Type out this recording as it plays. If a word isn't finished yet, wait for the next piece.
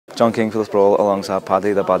John King for the Sprawl alongside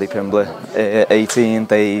Paddy Pimblett, 18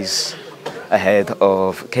 days ahead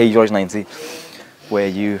of Cage Rise 90, where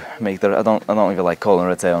you make the, I don't even like calling it a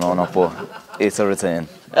return or not, but it's a return.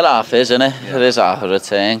 It half is, isn't it? Yeah. It is half a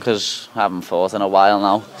return, because I haven't fought in a while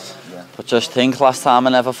now. Yeah. But just think, last time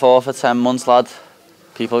I never fought for 10 months, lad.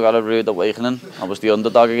 People got a rude awakening. I was the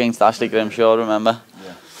underdog against Ashley Grimshaw, remember?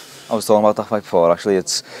 Yeah. I was talking about that fight before, actually.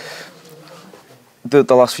 It's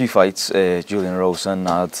the last few fights, Julian Rosa and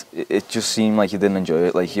Nad, it just seemed like you didn't enjoy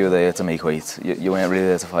it, like you were there to make weight. You weren't really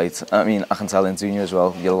there to fight. I mean, I can tell in you as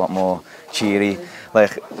well, you're a lot more cheery.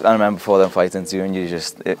 Like, I remember before them fighting too, and you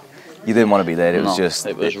didn't want to be there. It was just...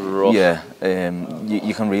 It was rough. Yeah,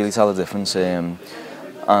 you can really tell the difference. And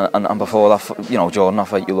before that, you know, Jordan, that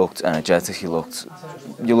fight, you looked energetic, you looked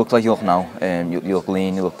like you look now. You look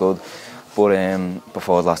lean, you look good. But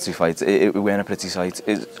before the last two fights, it weren't a pretty sight.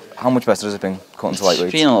 How much better has it been cutting to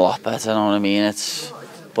lightweight? It's been a lot better, you know what I mean?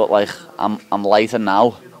 But like, I'm lighter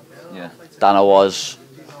now than I was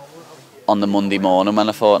on the Monday morning when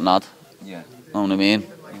I fought Nad. Yeah. Know what I mean?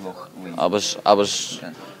 You look weak. I was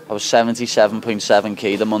 77.7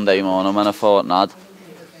 kg the Monday morning when I fought Nad,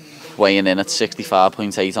 weighing in at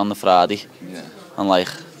 65.8 on the Friday. Yeah. And like,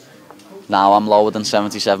 now I'm lower than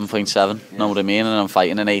 77.7, know what I mean? And I'm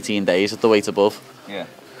fighting in 18 days at the weight above. Yeah.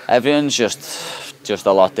 Everyone's just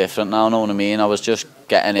a lot different now, know what I mean? I was just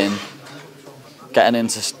getting in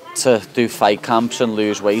to do fight camps and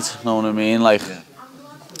lose weight, know what I mean? Like,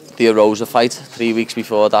 the Rosa fight, 3 weeks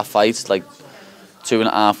before that fight, like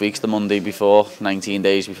 2.5 weeks the Monday before, 19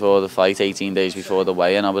 days before the fight, 18 days before the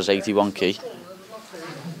weigh-in, I was 81 kg.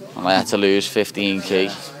 And I had to lose 15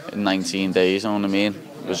 kg in 19 days, know what I mean?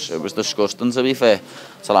 It was disgusting, to be fair.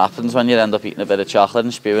 That's what happens when you end up eating a bit of chocolate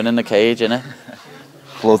and spewing in the cage, innit?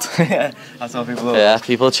 Blood. Yeah, that's how people are. Yeah,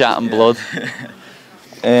 people chatting blood.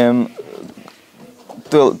 The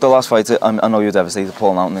last fight, I know you were devastated,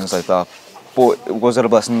 pulling out and things like that, but was it a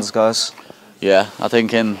blessing in disguise? Yeah, I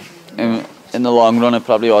think in the long run it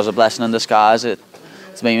probably was a blessing in disguise.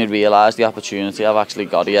 It's made me realise the opportunity I've actually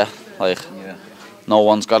got here. Like, no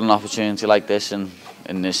one's got an opportunity like this in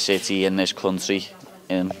this city, in this country,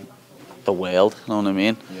 in the world, you know what I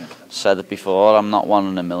mean? Yeah. Said it before, I'm not 1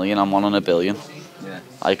 in a million, I'm 1 in a billion. Yeah.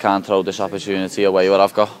 I can't throw this opportunity away what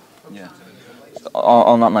I've got. Yeah.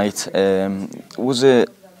 On that night, was it,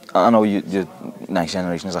 I know your next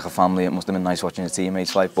generation is like a family, it must have been nice watching your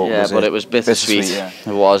teammates fight, but yeah, but it was bittersweet. Yeah.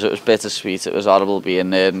 It was bittersweet, it was horrible being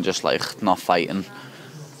there and just like not fighting.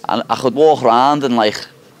 And I could walk around and like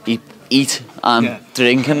eat and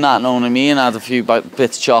drink and that, know what I mean? I had a few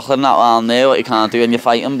bits of chocolate and that around there, what you can't do when you're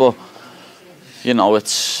fighting, but you know,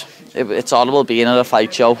 it's horrible being at a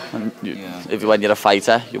fight show. And when you're a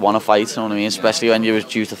fighter, you want to fight, you know what I mean? Especially when you were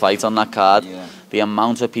due to fight on that card. Yeah. The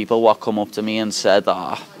amount of people what come up to me and said,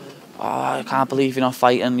 oh, I can't believe you're not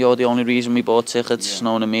fighting, you're the only reason we bought tickets, you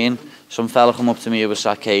know what I mean? Some fella come up to me who was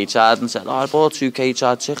sat cage side and said, oh, I bought 2 cage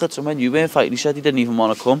side tickets, and when you weren't fighting, he said he didn't even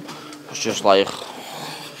want to come. It was just like,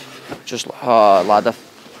 oh, lad, I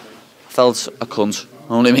felt a cunt, you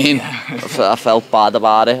know what I mean? I felt bad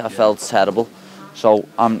about it, I felt terrible. So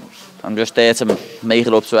I'm just there to make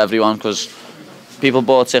it up to everyone, because people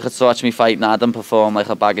bought tickets to watch me fight Nad and perform like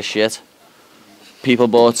a bag of shit. People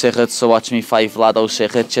bought tickets to watch me fight Vlado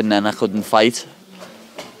Sikic and then I couldn't fight.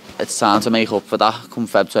 It's time to make up for that come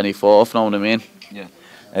Feb 24th, know what I mean? Yeah.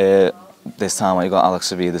 This time you got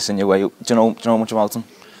Alex Savidas in your way. Do you know much about him?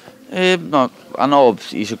 No, I know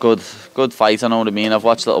he's a good fighter, know what I mean? I've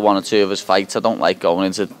watched little 1 or 2 of his fights. I don't like going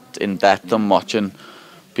into in depth and watching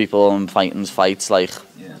people and fighting's fights. Like,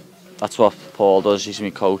 that's what Paul does. He's my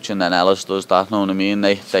coach, and then Ellis does that. Know what I mean?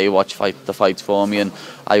 They watch the fights for me, and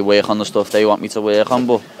I work on the stuff they want me to work on.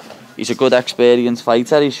 But he's a good, experienced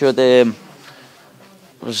fighter. He should. I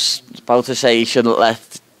was about to say he shouldn't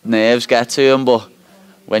let nerves get to him, but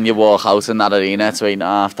when you walk out in that arena to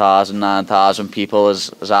 8,500, 9,000 people,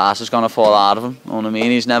 his ass is gonna fall out of him. Know what I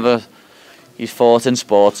mean? He's fought in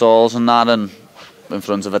sports halls and that, and in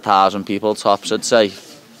front of 1,000 people tops, I'd say.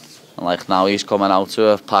 And like now he's coming out to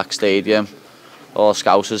a packed stadium, all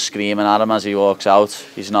Scousers screaming at him as he walks out.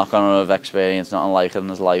 He's not going to have experienced nothing like it in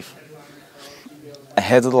his life.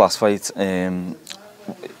 Ahead of the last fight,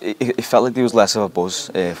 it felt like there was less of a buzz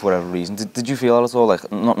for whatever reason. Did you feel that at all? Like,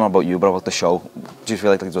 not about you, but about the show. Do you feel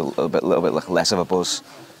like there was a little bit like less of a buzz?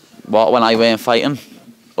 What, when I weren't fighting?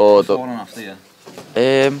 Or before and after, yeah.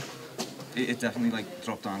 It definitely like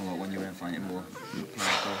dropped down a lot when you weren't fighting, but I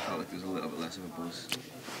felt like there was a little bit less of a buzz.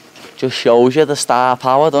 Just shows you the star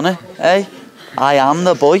power, doesn't it? Hey, I am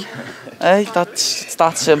the boy. Hey, it's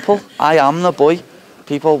that simple. I am the boy.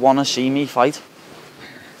 People want to see me fight.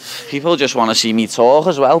 People just want to see me talk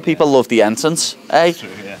as well. People love the entrance, eh? True,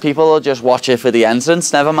 yeah. People will just watch it for the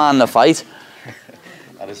entrance, never mind the fight.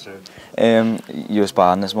 That is true. You were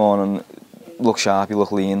sparring this morning. Look sharp, you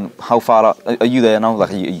look lean. How far are you there now?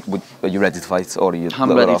 Like, are you ready to fight, or are you?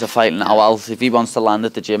 I'm ready to fight now. If he wants to land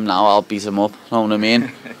at the gym now, I'll beat him up. Know what I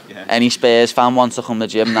mean? Yeah. Any Spurs fan wants to come to the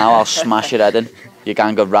gym now, I'll smash your head in. You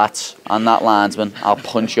gang of rats. And that linesman, I'll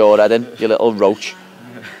punch your head in, you little roach.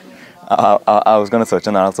 I was going to touch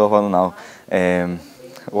on that. I'll talk on it now.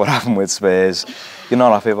 What happened with Spurs? You're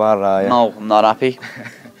not happy about it, are you? No, I'm not happy.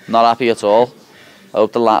 Not happy at all. I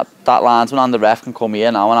hope that linesman and the ref can come here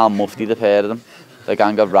now and I'll mufti the pair of them. The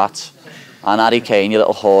gang of rats. And Harry Kane, you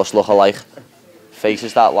little horse look-alike. Face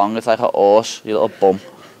is that long, it's like a horse, you little bum.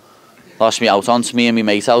 Lost me out on, me and my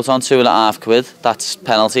mate out on £2.50. That's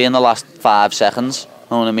penalty in the last 5 seconds.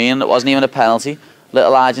 Know what I mean? It wasn't even a penalty.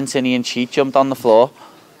 Little Argentinian cheat jumped on the floor.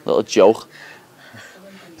 Little joke.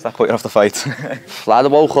 Does that put you off the fight? Lad, I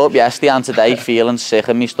woke up yesterday and today feeling sick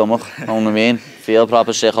in my stomach. Know what I mean? Feel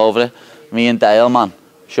proper sick over it. Me and Dale, man,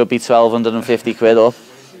 should be 1,250 quid up.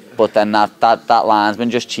 But then that linesman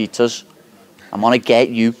just cheats us. I'm gonna get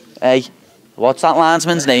you, eh? What's that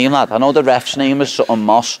linesman's name, lad? I know the ref's name is something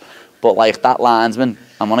Moss, but like that linesman,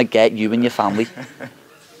 I'm gonna get you and your family.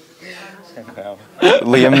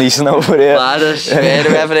 Liam Neeson over here. Lad, I swear,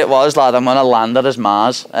 whoever it was, lad, I'm gonna land at his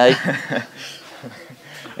Mars, eh?